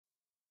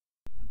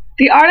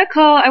The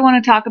article I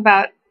want to talk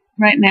about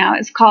right now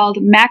is called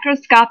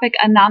Macroscopic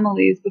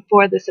Anomalies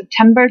Before the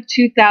September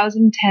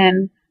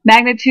 2010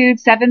 Magnitude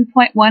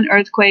 7.1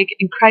 Earthquake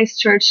in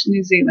Christchurch,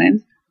 New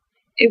Zealand.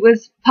 It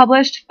was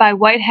published by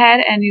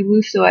Whitehead and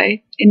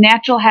Ulusoy in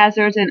Natural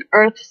Hazards and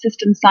Earth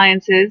System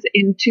Sciences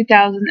in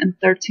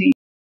 2013.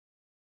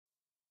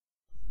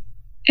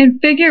 In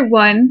Figure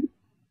 1,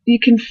 you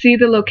can see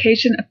the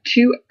location of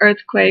two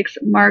earthquakes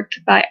marked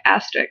by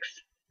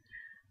asterisks.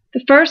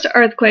 The first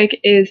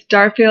earthquake is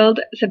Darfield,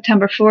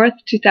 September 4th,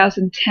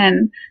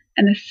 2010,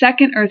 and the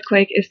second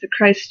earthquake is the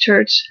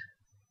Christchurch,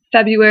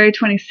 February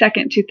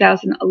 22nd,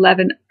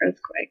 2011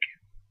 earthquake.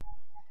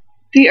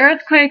 The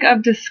earthquake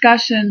of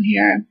discussion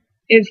here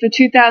is the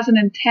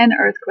 2010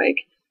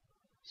 earthquake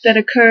that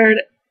occurred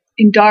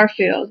in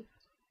Darfield.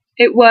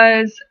 It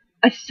was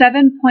a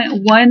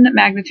 7.1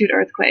 magnitude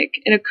earthquake.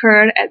 It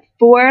occurred at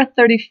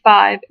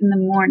 4:35 in the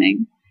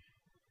morning,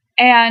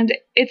 and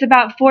it's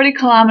about 40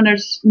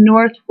 kilometers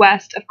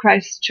northwest of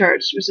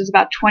Christchurch, which is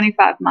about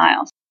 25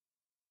 miles.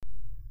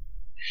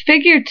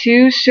 Figure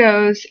 2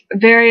 shows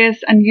various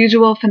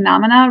unusual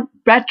phenomena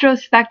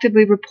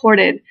retrospectively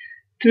reported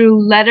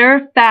through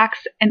letter,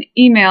 fax, and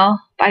email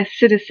by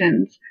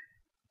citizens.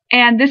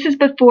 And this is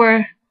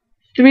before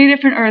 3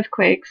 different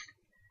earthquakes,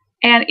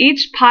 and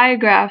each pie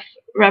graph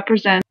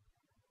represents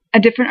a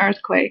different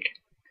earthquake.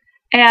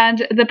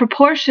 And the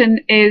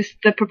proportion is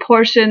the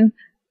proportion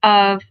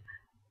of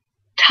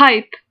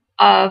type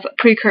of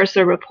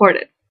precursor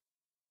reported.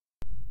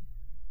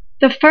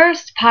 The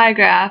first pie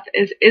graph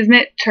is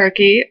Izmit,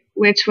 Turkey,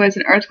 which was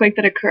an earthquake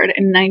that occurred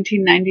in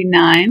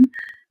 1999.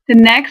 The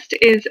next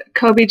is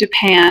Kobe,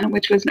 Japan,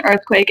 which was an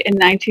earthquake in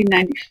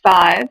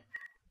 1995.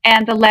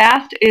 And the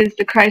last is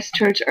the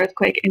Christchurch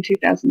earthquake in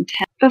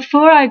 2010.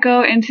 Before I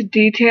go into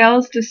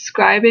details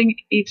describing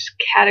each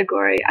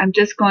category, I'm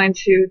just going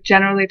to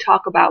generally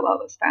talk about what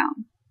was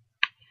found.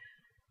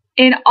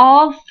 In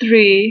all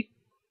 3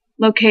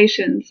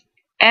 locations,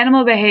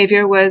 animal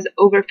behavior was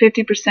over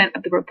 50%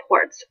 of the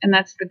reports, and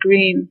that's the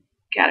green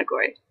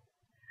category.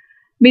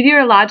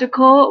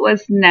 Meteorological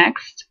was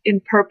next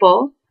in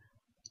purple,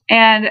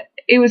 and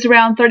it was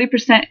around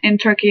 30% in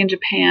Turkey and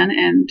Japan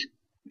and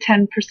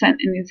 10%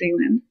 in New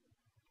Zealand.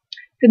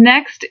 The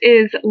next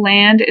is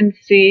land and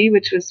sea,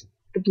 which was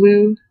the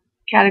blue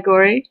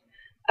category,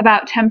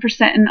 about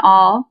 10% in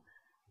all.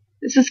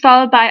 This was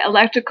followed by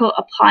electrical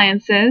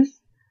appliances,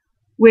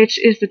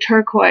 which is the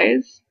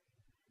turquoise,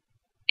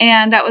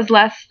 and that was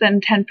less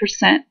than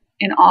 10%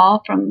 in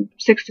all, from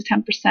 6 to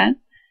 10%.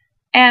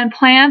 And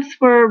plants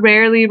were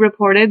rarely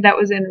reported, that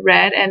was in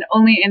red, and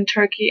only in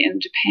Turkey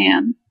and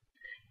Japan.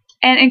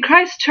 And in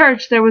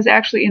Christchurch, there was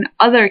actually an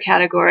other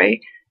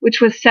category, which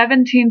was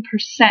 17%,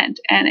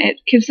 and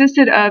it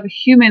consisted of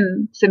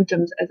human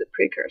symptoms as a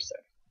precursor.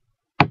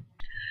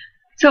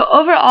 So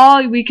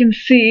overall, we can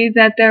see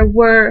that there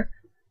were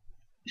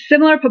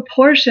similar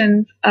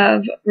proportions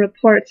of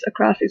reports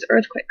across these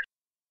earthquakes.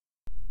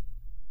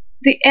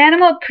 The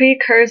animal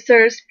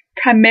precursors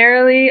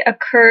primarily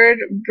occurred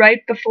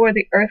right before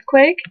the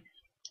earthquake,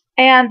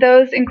 and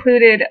those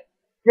included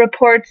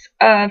reports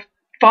of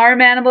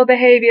farm animal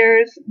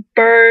behaviors,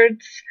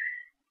 birds,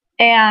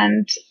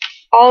 and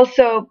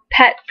also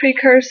pet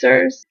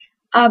precursors.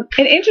 An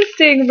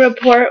interesting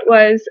report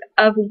was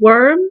of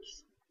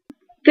worms.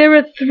 There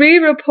were 3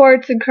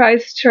 reports in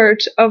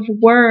Christchurch of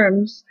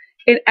worms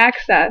in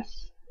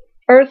excess,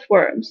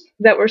 earthworms,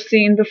 that were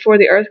seen before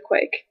the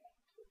earthquake.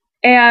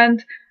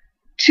 And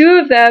 2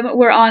 of them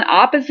were on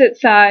opposite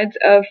sides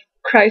of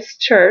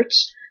Christchurch,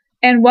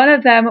 and 1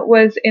 of them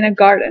was in a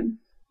garden.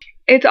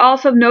 It's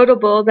also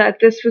notable that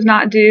this was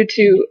not due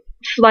to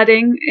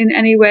flooding in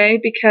any way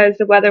because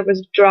the weather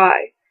was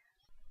dry.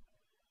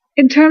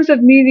 In terms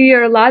of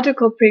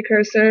meteorological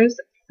precursors,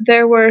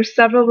 there were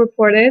several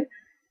reported.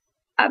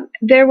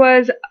 There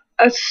was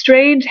a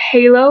strange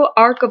halo,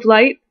 arc of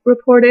light,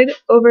 reported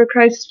over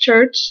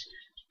Christchurch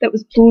that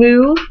was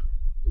blue.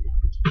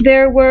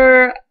 There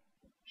were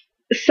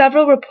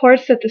several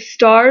reports that the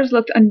stars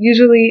looked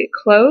unusually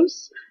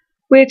close,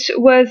 which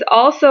was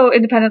also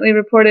independently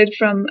reported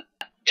from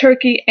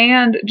Turkey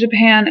and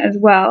Japan as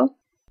well.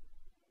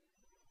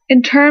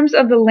 In terms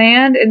of the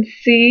land and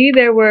sea,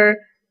 there were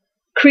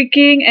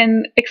creaking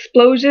and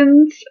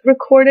explosions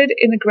recorded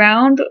in the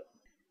ground.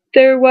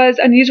 There was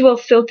unusual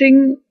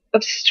silting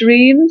of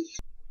streams.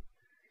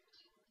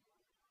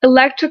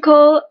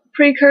 Electrical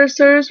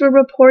precursors were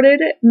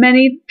reported.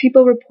 Many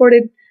people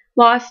reported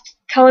lost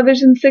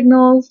television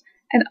signals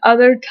and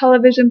other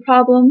television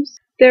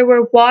problems. There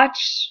were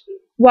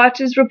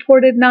watches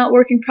reported not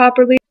working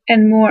properly,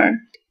 and more.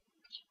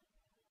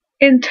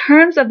 In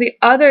terms of the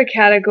other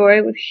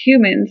category with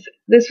humans,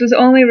 this was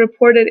only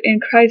reported in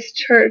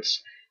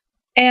Christchurch,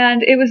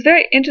 and it was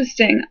very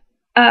interesting.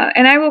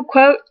 And I will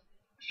quote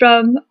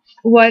from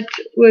what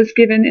was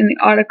given in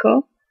the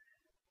article.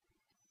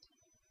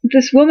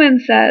 This woman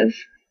says,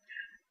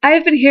 "I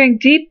have been hearing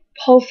deep,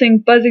 pulsing,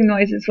 buzzing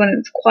noises when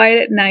it's quiet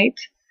at night,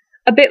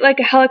 a bit like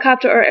a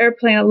helicopter or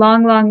airplane a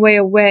long, long way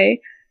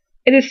away.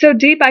 It is so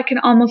deep I can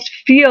almost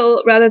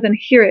feel rather than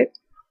hear it.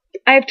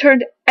 I have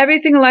turned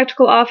everything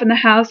electrical off in the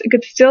house and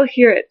could still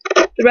hear it.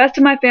 The rest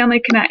of my family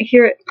cannot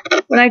hear it.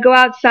 When I go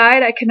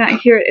outside, I cannot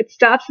hear it. It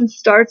stops and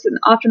starts and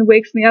often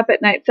wakes me up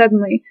at night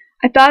suddenly.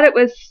 I thought it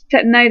was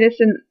tinnitus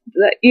in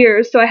the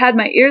ears, so I had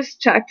my ears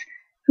checked,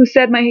 who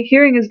said my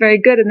hearing is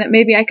very good and that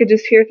maybe I could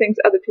just hear things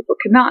other people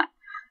cannot.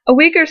 A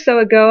week or so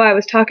ago, I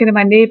was talking to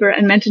my neighbor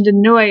and mentioned a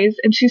noise,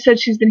 and she said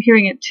she's been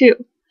hearing it too.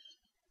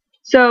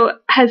 So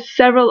has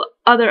several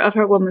other of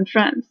her woman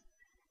friends.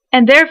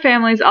 And their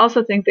families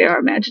also think they are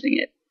imagining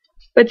it.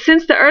 But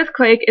since the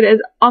earthquake, it has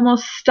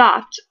almost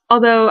stopped,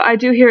 although I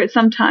do hear it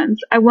sometimes.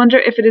 I wonder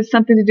if it is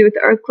something to do with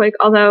the earthquake,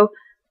 although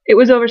it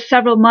was over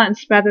several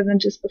months rather than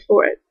just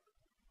before it.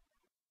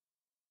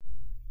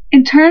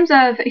 In terms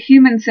of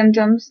human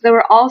symptoms, there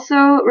were also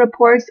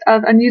reports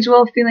of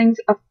unusual feelings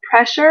of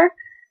pressure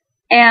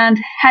and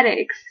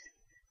headaches.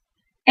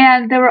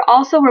 And there were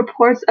also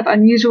reports of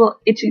unusual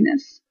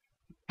itchiness.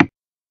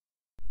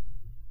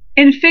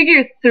 In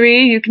Figure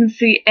 3, you can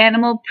see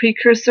animal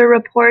precursor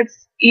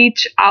reports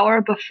each hour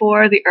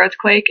before the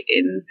earthquake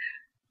in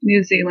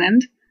New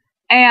Zealand.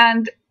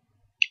 And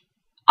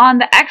on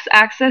the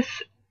x-axis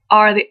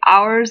are the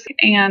hours,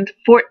 and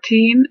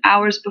 14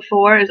 hours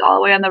before is all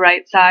the way on the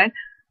right side.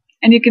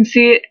 And you can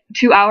see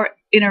 2-hour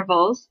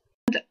intervals.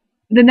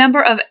 The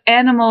number of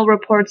animal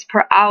reports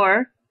per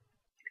hour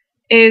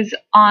is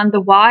on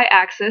the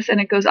y-axis,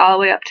 and it goes all the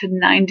way up to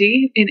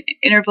 90 in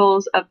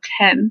intervals of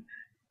 10.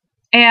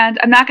 And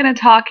I'm not going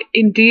to talk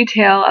in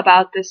detail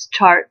about this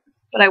chart,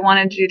 but I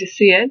wanted you to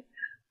see it.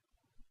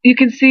 You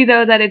can see,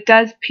 though, that it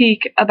does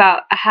peak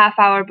about a half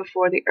hour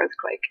before the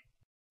earthquake.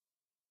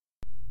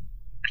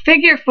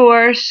 Figure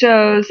 4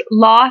 shows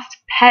lost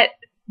pet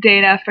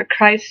data for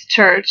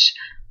Christchurch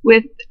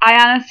with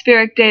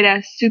ionospheric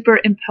data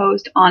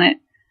superimposed on it.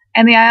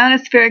 And the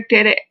ionospheric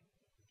data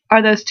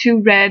are those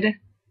two red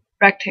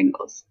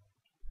rectangles.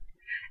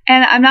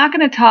 And I'm not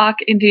going to talk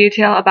in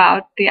detail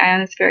about the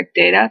ionospheric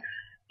data,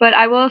 but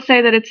I will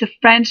say that it's a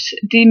French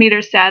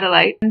Demeter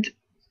satellite, and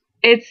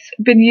it's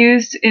been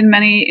used in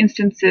many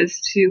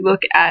instances to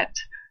look at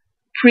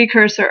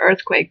precursor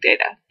earthquake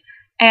data.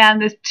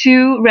 And the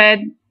two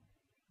red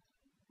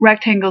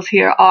rectangles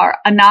here are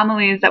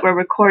anomalies that were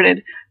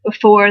recorded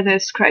before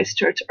this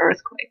Christchurch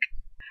earthquake.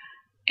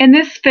 In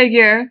this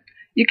figure,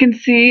 you can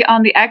see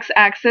on the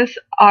x-axis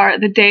are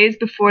the days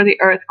before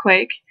the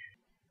earthquake.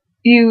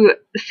 You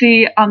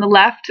see on the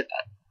left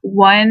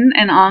 1,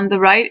 and on the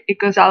right it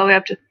goes all the way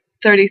up to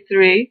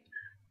 33.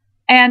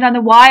 And on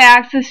the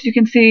y-axis you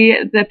can see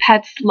the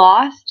pets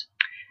lost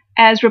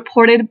as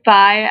reported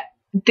by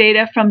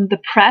data from the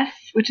press,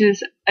 which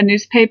is a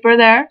newspaper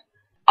there.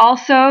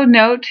 Also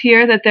note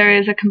here that there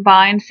is a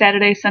combined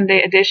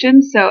Saturday-Sunday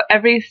edition, so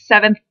every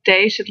 7th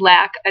day should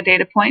lack a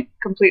data point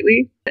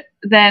completely.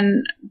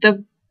 Then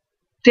the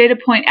data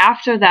point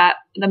after that,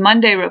 the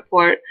Monday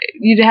report,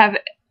 you'd have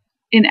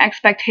in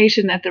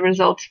expectation that the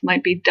results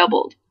might be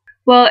doubled.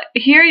 Well,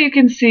 here you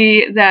can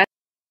see that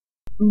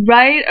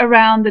right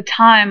around the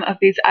time of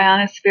these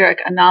ionospheric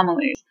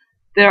anomalies,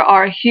 there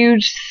are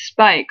huge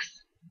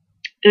spikes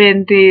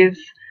in these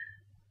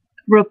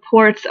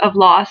reports of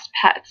lost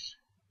pets.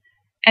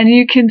 And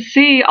you can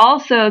see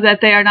also that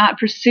they are not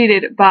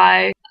preceded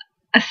by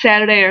a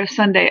Saturday or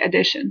Sunday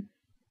edition.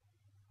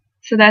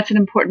 So that's an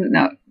important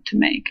note to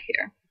make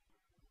here.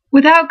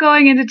 Without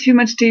going into too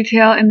much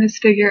detail in this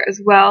figure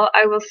as well,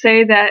 I will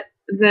say that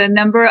the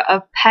number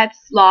of pets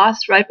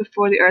lost right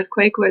before the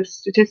earthquake was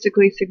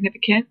statistically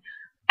significant,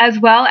 as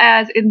well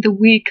as in the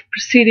week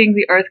preceding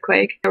the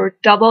earthquake, there were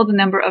double the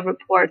number of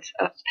reports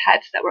of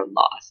pets that were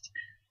lost.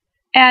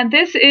 And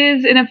this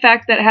is an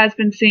effect that has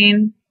been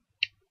seen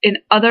in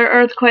other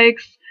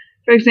earthquakes.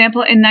 For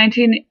example, in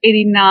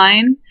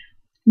 1989,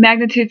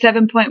 magnitude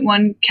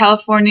 7.1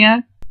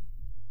 California.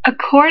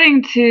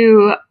 According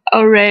to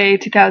Array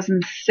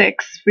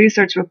 2006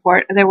 research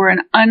report, there were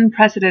an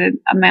unprecedented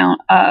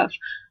amount of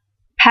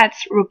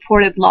pets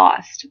reported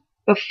lost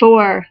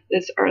before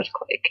this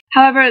earthquake.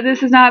 However, this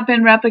has not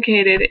been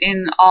replicated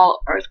in all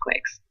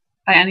earthquakes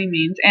by any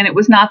means, and it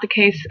was not the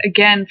case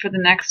again for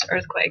the next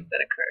earthquake that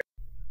occurred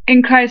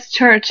in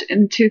Christchurch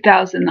in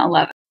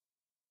 2011.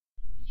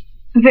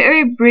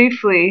 Very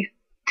briefly,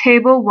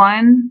 Table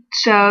 1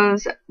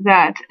 shows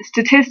that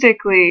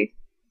statistically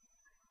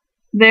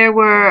there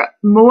were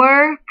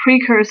more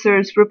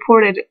precursors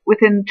reported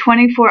within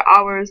 24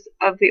 hours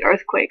of the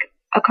earthquake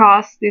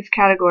across these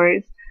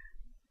categories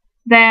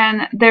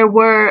than there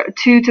were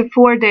 2 to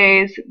 4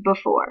 days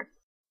before.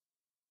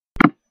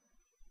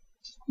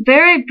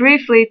 Very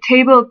briefly,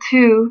 Table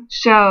 2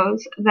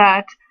 shows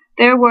that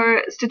there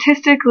were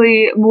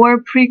statistically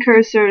more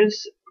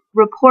precursors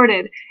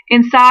reported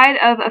inside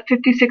of a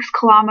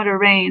 56-kilometer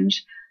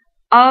range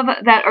of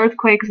that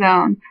earthquake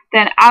zone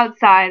than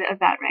outside of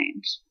that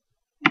range.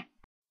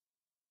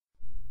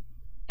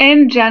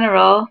 In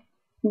general,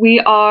 we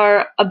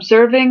are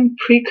observing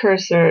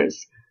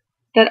precursors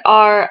that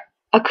are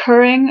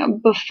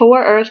occurring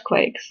before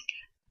earthquakes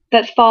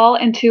that fall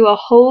into a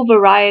whole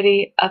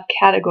variety of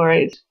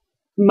categories,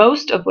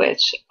 most of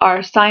which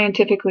are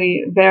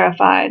scientifically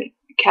verified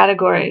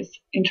categories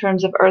in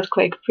terms of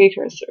earthquake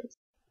precursors.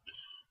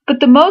 But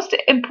the most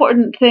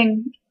important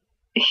thing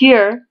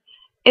here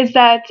is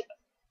that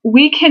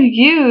we can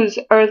use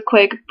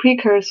earthquake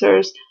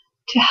precursors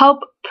to help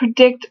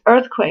predict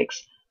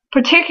earthquakes,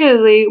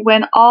 particularly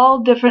when all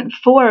different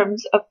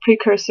forms of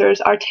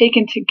precursors are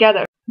taken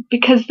together,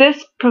 because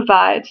this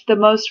provides the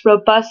most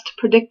robust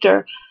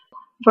predictor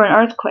for an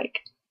earthquake.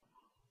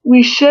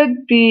 We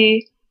should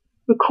be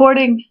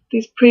recording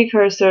these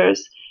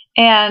precursors,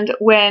 and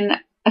when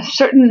a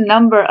certain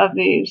number of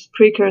these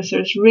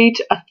precursors reach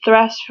a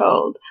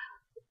threshold,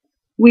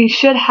 we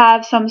should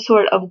have some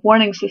sort of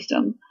warning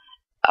system,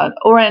 an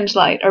orange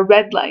light or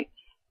red light,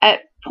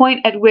 at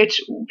point at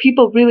which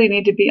people really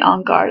need to be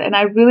on guard. And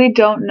I really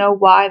don't know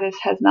why this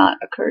has not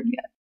occurred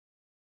yet.